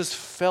 Jesus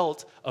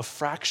felt a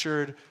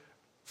fractured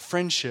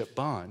friendship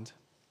bond.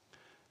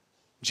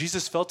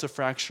 Jesus felt a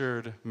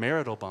fractured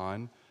marital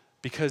bond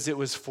because it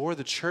was for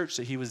the church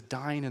that he was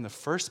dying in the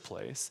first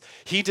place.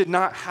 He did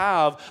not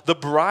have the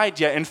bride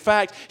yet. In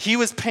fact, he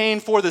was paying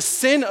for the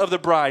sin of the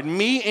bride,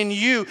 me and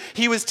you.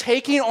 He was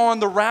taking on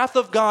the wrath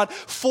of God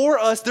for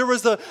us. There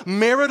was a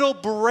marital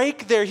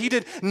break there. He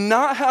did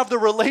not have the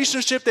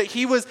relationship that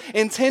he was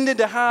intended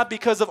to have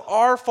because of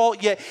our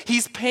fault, yet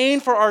he's paying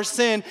for our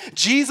sin.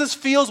 Jesus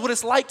feels what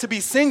it's like to be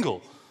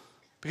single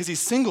because he's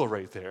single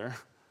right there.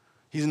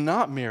 He's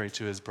not married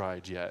to his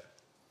bride yet.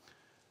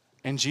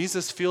 And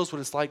Jesus feels what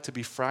it's like to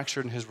be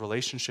fractured in his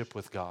relationship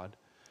with God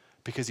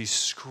because he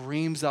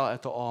screams out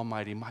at the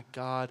Almighty, my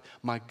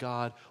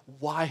God,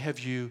 why have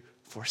you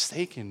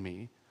forsaken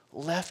me,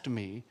 left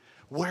me?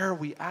 Where are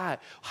we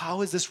at?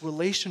 How is this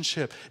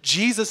relationship?"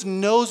 Jesus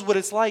knows what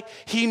it's like.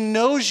 He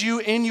knows you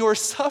in your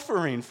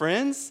suffering,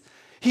 friends.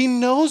 He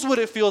knows what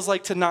it feels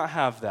like to not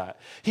have that.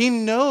 He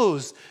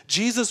knows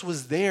Jesus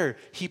was there.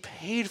 He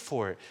paid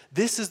for it.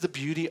 This is the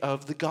beauty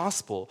of the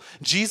gospel.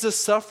 Jesus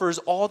suffers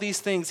all these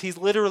things. He's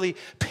literally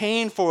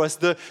paying for us.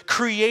 The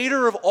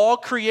creator of all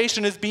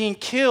creation is being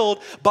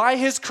killed by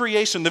his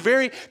creation. The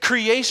very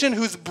creation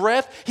whose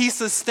breath he's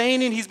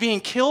sustaining, he's being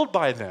killed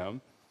by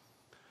them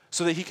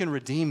so that he can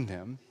redeem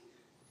them,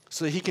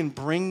 so that he can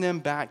bring them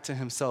back to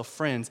himself.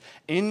 Friends,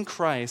 in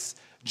Christ,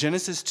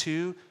 Genesis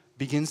 2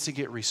 begins to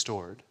get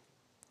restored.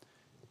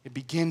 It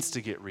begins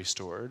to get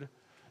restored.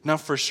 Now,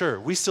 for sure,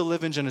 we still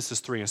live in Genesis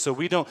 3, and so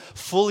we don't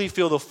fully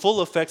feel the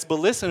full effects. But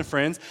listen,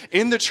 friends,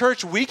 in the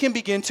church, we can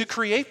begin to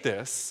create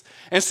this.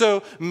 And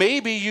so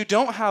maybe you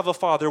don't have a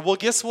father. Well,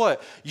 guess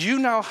what? You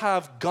now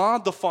have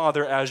God the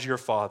Father as your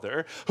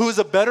father, who is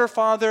a better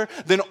father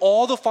than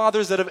all the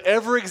fathers that have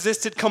ever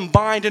existed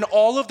combined in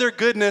all of their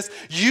goodness.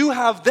 You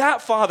have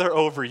that father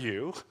over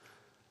you.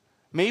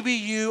 Maybe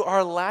you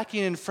are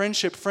lacking in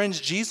friendship.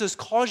 Friends, Jesus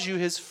calls you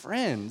his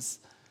friends.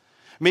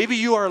 Maybe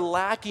you are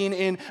lacking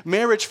in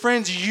marriage.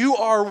 Friends, you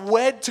are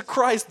wed to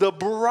Christ, the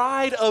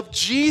bride of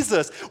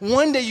Jesus.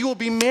 One day you will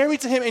be married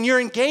to him and you're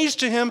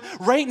engaged to him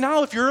right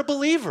now if you're a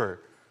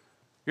believer.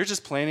 You're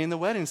just planning the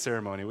wedding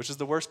ceremony, which is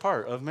the worst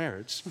part of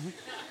marriage.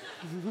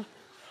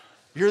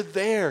 You're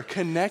there,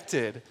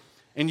 connected.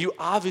 And you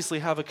obviously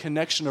have a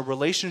connection, a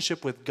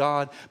relationship with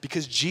God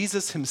because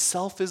Jesus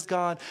himself is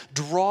God,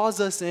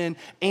 draws us in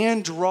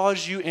and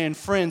draws you in.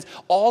 Friends,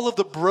 all of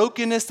the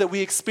brokenness that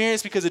we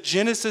experience because of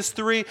Genesis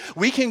 3,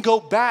 we can go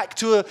back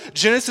to a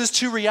Genesis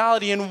 2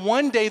 reality. And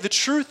one day the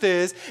truth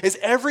is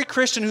every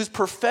Christian who's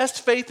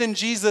professed faith in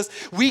Jesus,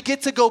 we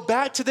get to go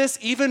back to this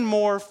even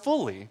more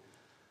fully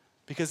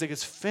because it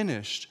gets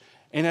finished.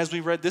 And as we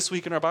read this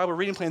week in our Bible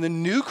reading plan, the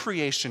new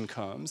creation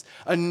comes,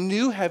 a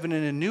new heaven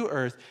and a new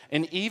earth,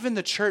 and even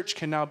the church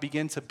can now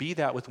begin to be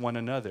that with one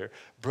another.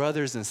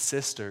 Brothers and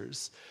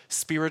sisters,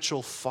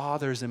 spiritual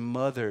fathers and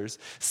mothers,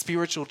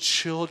 spiritual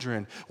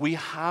children, we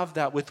have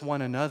that with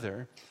one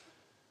another.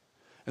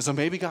 And so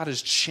maybe God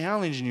is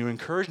challenging you,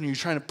 encouraging you,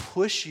 trying to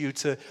push you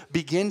to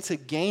begin to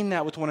gain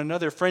that with one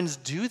another. Friends,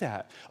 do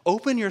that.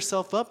 Open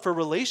yourself up for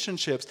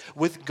relationships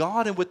with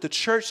God and with the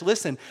church.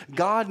 Listen,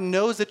 God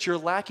knows that you're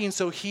lacking,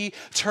 so he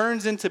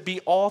turns into be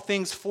all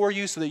things for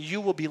you so that you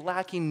will be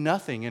lacking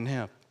nothing in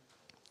him.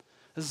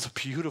 This is a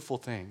beautiful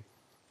thing.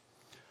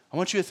 I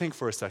want you to think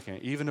for a second,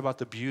 even about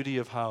the beauty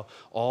of how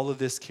all of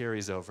this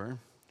carries over,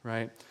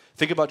 right?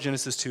 Think about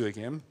Genesis 2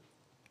 again,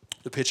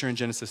 the picture in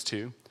Genesis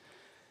 2.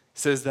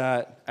 Says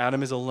that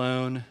Adam is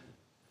alone,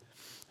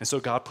 and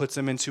so God puts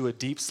him into a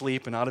deep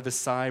sleep, and out of his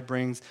side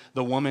brings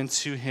the woman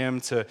to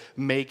him to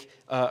make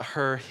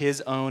her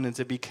his own and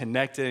to be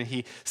connected, and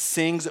he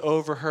sings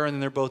over her, and then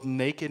they're both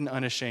naked and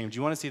unashamed. Do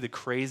you want to see the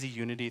crazy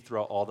unity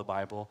throughout all the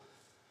Bible?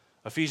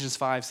 Ephesians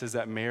 5 says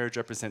that marriage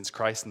represents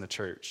Christ in the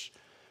church.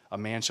 A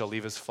man shall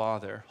leave his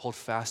father, hold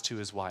fast to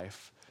his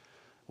wife.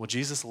 Well,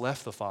 Jesus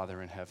left the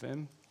Father in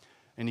heaven,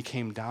 and he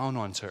came down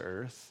onto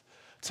earth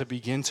to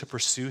begin to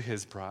pursue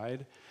his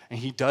bride. And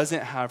he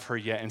doesn't have her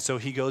yet. And so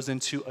he goes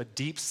into a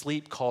deep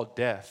sleep called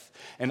death.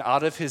 And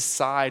out of his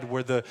side,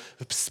 where the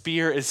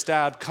spear is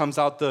stabbed, comes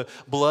out the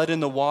blood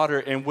and the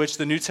water, in which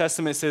the New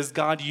Testament says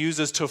God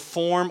uses to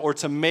form or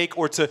to make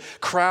or to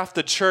craft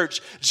the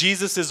church,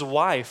 Jesus'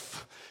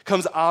 wife.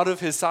 comes out of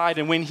his side.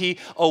 And when he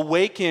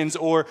awakens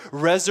or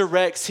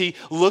resurrects, he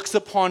looks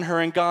upon her,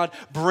 and God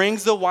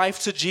brings the wife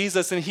to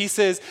Jesus, and he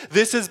says,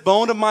 this is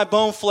bone of my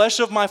bone, flesh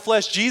of my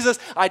flesh. Jesus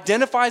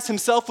identifies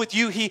himself with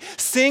you. He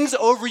sings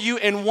over you,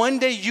 and one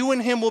day you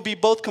and him will be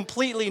both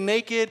completely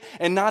naked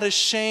and not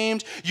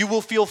ashamed. You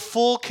will feel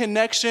full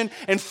connection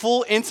and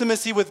full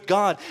intimacy with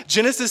God.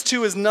 Genesis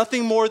 2 is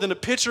nothing more than a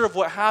picture of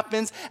what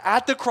happens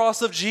at the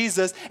cross of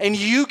Jesus, and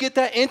you get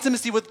that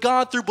intimacy with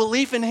God through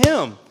belief in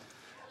him.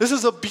 This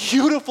is a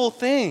beautiful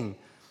thing.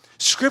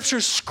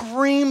 Scripture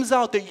screams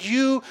out that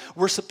you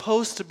were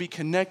supposed to be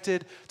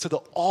connected to the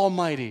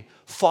Almighty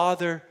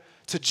Father,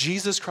 to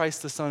Jesus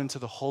Christ the Son, and to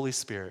the Holy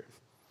Spirit.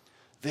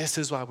 This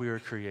is why we were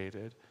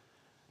created.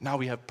 Now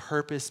we have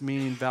purpose,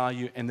 meaning,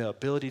 value, and the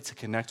ability to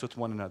connect with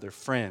one another.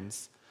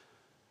 Friends,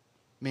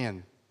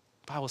 man,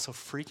 the Bible's so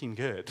freaking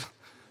good.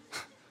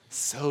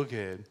 So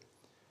good.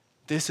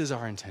 This is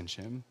our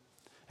intention.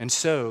 And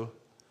so,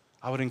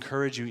 I would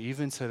encourage you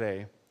even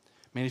today,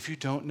 man, if you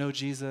don't know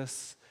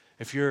Jesus,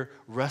 if you're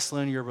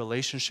wrestling your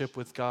relationship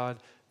with God,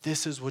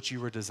 this is what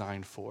you were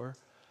designed for.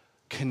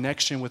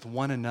 Connection with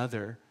one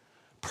another,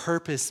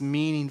 purpose,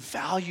 meaning,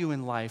 value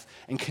in life,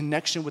 and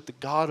connection with the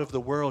God of the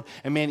world.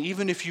 And man,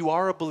 even if you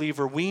are a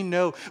believer, we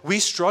know we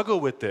struggle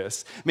with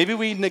this. Maybe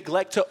we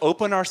neglect to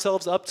open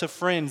ourselves up to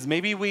friends.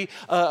 Maybe we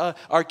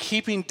are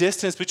keeping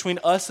distance between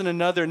us and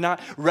another,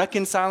 not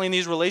reconciling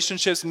these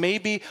relationships.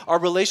 Maybe our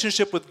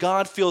relationship with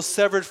God feels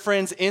severed.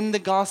 Friends, in the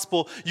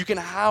gospel, you can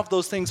have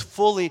those things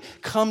fully.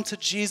 Come to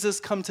Jesus,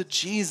 come to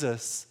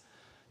Jesus.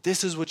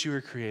 This is what you were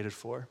created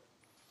for.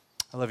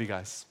 I love you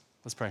guys.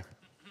 Let's pray.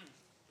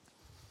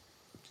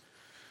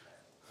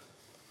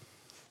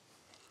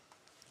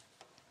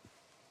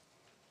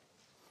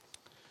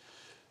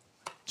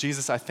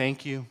 Jesus, I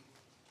thank you.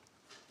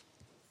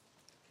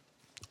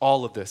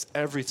 All of this,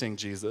 everything,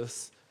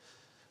 Jesus,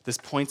 this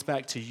points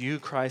back to you,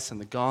 Christ, and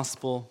the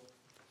gospel.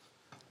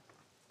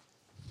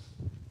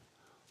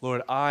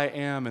 Lord, I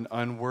am an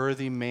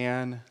unworthy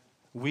man.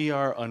 We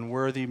are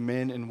unworthy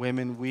men and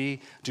women.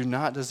 We do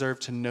not deserve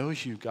to know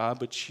you, God,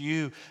 but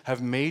you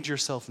have made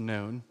yourself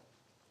known.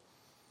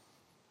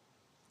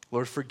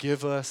 Lord,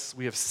 forgive us.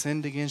 We have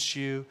sinned against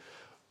you.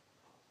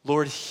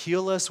 Lord,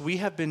 heal us. We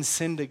have been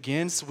sinned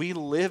against. We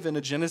live in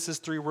a Genesis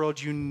 3 world.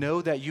 You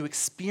know that. You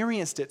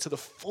experienced it to the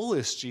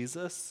fullest,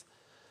 Jesus.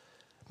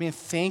 Man,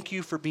 thank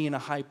you for being a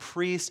high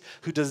priest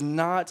who does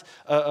not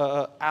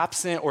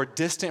absent or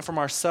distant from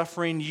our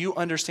suffering. You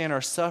understand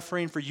our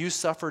suffering, for you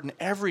suffered in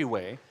every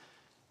way,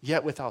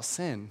 yet without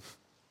sin.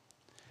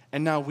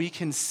 And now we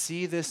can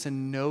see this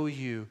and know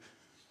you.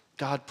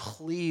 God,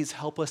 please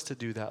help us to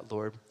do that,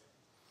 Lord.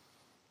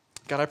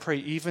 God, I pray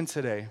even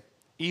today,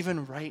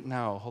 even right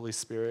now, Holy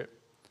Spirit,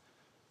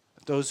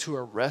 those who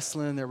are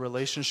wrestling in their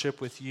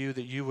relationship with you,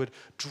 that you would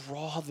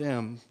draw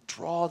them,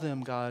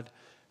 God.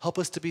 Help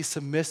us to be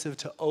submissive,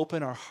 to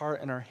open our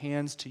heart and our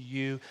hands to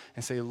you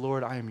and say,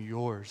 Lord, I am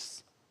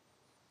yours.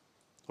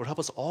 Lord, help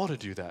us all to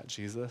do that,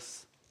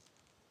 Jesus.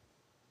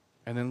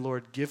 And then,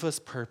 Lord, give us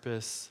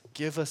purpose,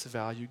 give us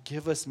value,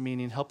 give us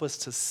meaning. Help us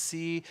to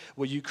see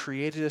what you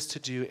created us to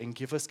do and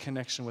give us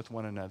connection with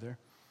one another.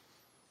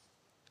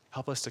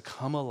 Help us to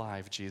come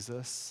alive,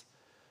 Jesus.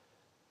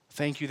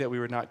 Thank you that we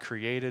were not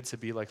created to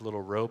be like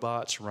little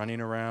robots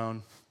running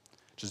around,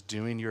 just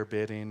doing your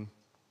bidding.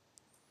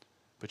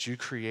 But you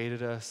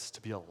created us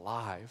to be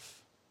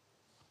alive.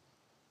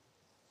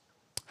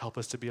 Help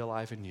us to be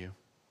alive in you.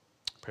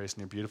 Praise in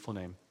your beautiful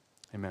name.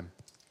 Amen.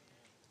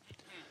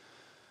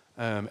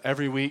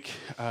 Every week,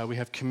 we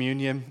have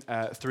communion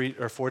at 3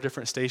 or 4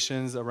 different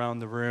stations around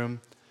the room.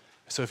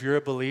 So if you're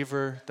a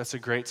believer, that's a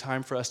great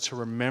time for us to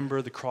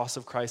remember the cross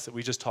of Christ that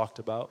we just talked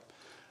about.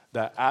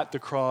 That at the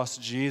cross,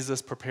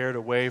 Jesus prepared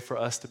a way for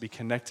us to be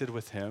connected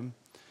with him.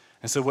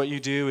 And so what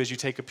you do is you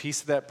take a piece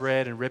of that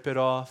bread and rip it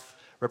off,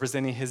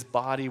 representing his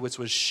body, which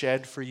was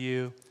shed for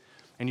you,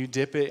 and you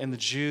dip it in the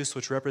juice,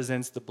 which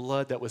represents the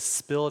blood that was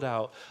spilled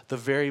out, the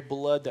very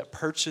blood that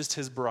purchased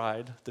his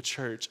bride, the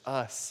church,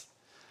 us.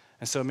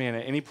 And so, man,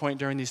 at any point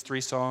during these 3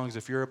 songs,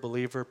 if you're a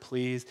believer,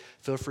 please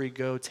feel free to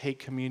go take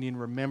communion,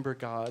 remember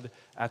God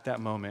at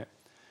that moment.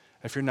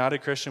 If you're not a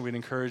Christian, we'd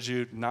encourage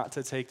you not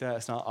to take that.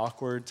 It's not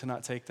awkward to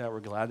not take that. We're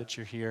glad that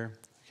you're here,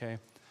 okay?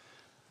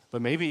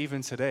 But maybe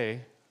even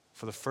today,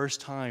 for the first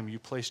time, you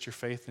placed your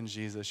faith in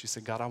Jesus. You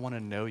said, God, I want to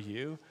know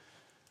you.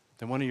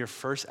 Then one of your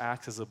first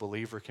acts as a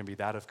believer can be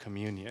that of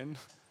communion.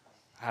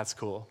 That's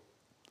cool.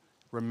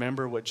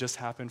 Remember what just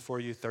happened for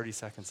you 30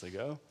 seconds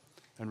ago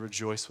and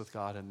rejoice with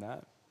God in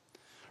that.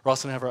 We're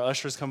also going to have our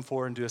ushers come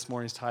forward and do this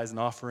morning's tithes and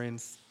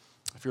offerings.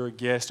 If you're a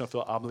guest, don't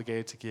feel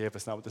obligated to give.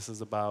 It's not what this is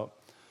about.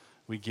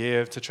 We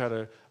give to try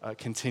to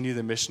continue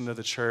the mission of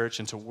the church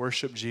and to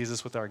worship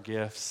Jesus with our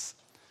gifts.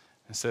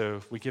 And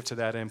so we give to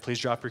that end. Please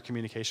drop your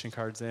communication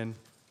cards in.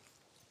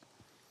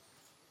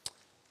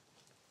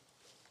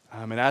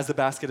 And as the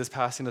basket is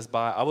passing us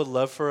by, I would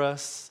love for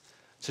us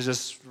to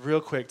just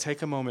real quick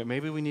take a moment.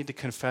 Maybe we need to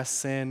confess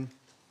sin.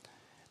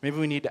 Maybe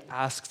we need to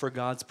ask for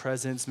God's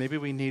presence. Maybe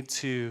we need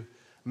to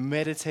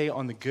meditate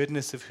on the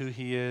goodness of who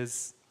he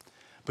is.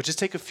 But just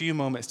take a few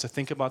moments to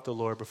think about the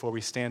Lord before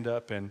we stand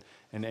up and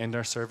end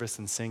our service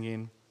in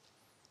singing.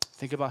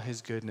 Think about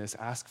his goodness.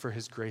 Ask for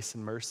his grace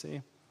and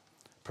mercy.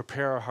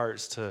 Prepare our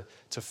hearts to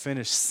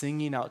finish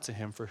singing out to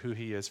him for who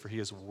he is, for he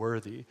is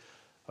worthy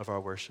of our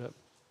worship.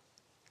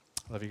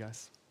 Love you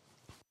guys.